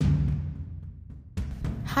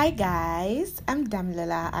Hi guys, I'm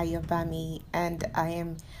Damlola Ayobami, and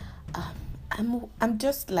um, I'm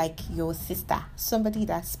just like your sister, somebody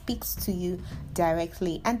that speaks to you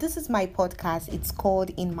directly. And this is my podcast. It's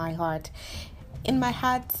called In My Heart. In My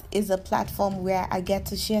Heart is a platform where I get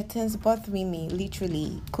to share things bothering me.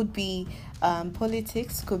 Literally, could be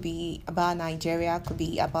politics, could be about Nigeria, could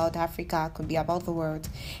be about Africa, could be about the world,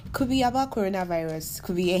 could be about coronavirus,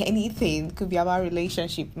 could be anything, could be about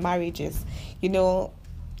relationship, marriages. You know,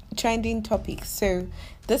 trending topics. So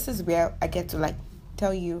this is where I get to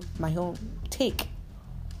tell you my own take.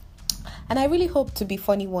 And I really hope to be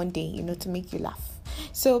funny one day, to make you laugh.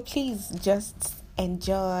 So please just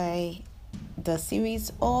enjoy the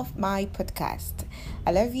series of my podcast.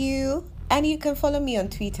 I love you. And you can follow me on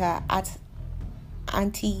Twitter at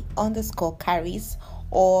auntie_carries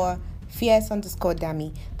or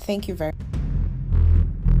fierce_dammy. Thank you very much.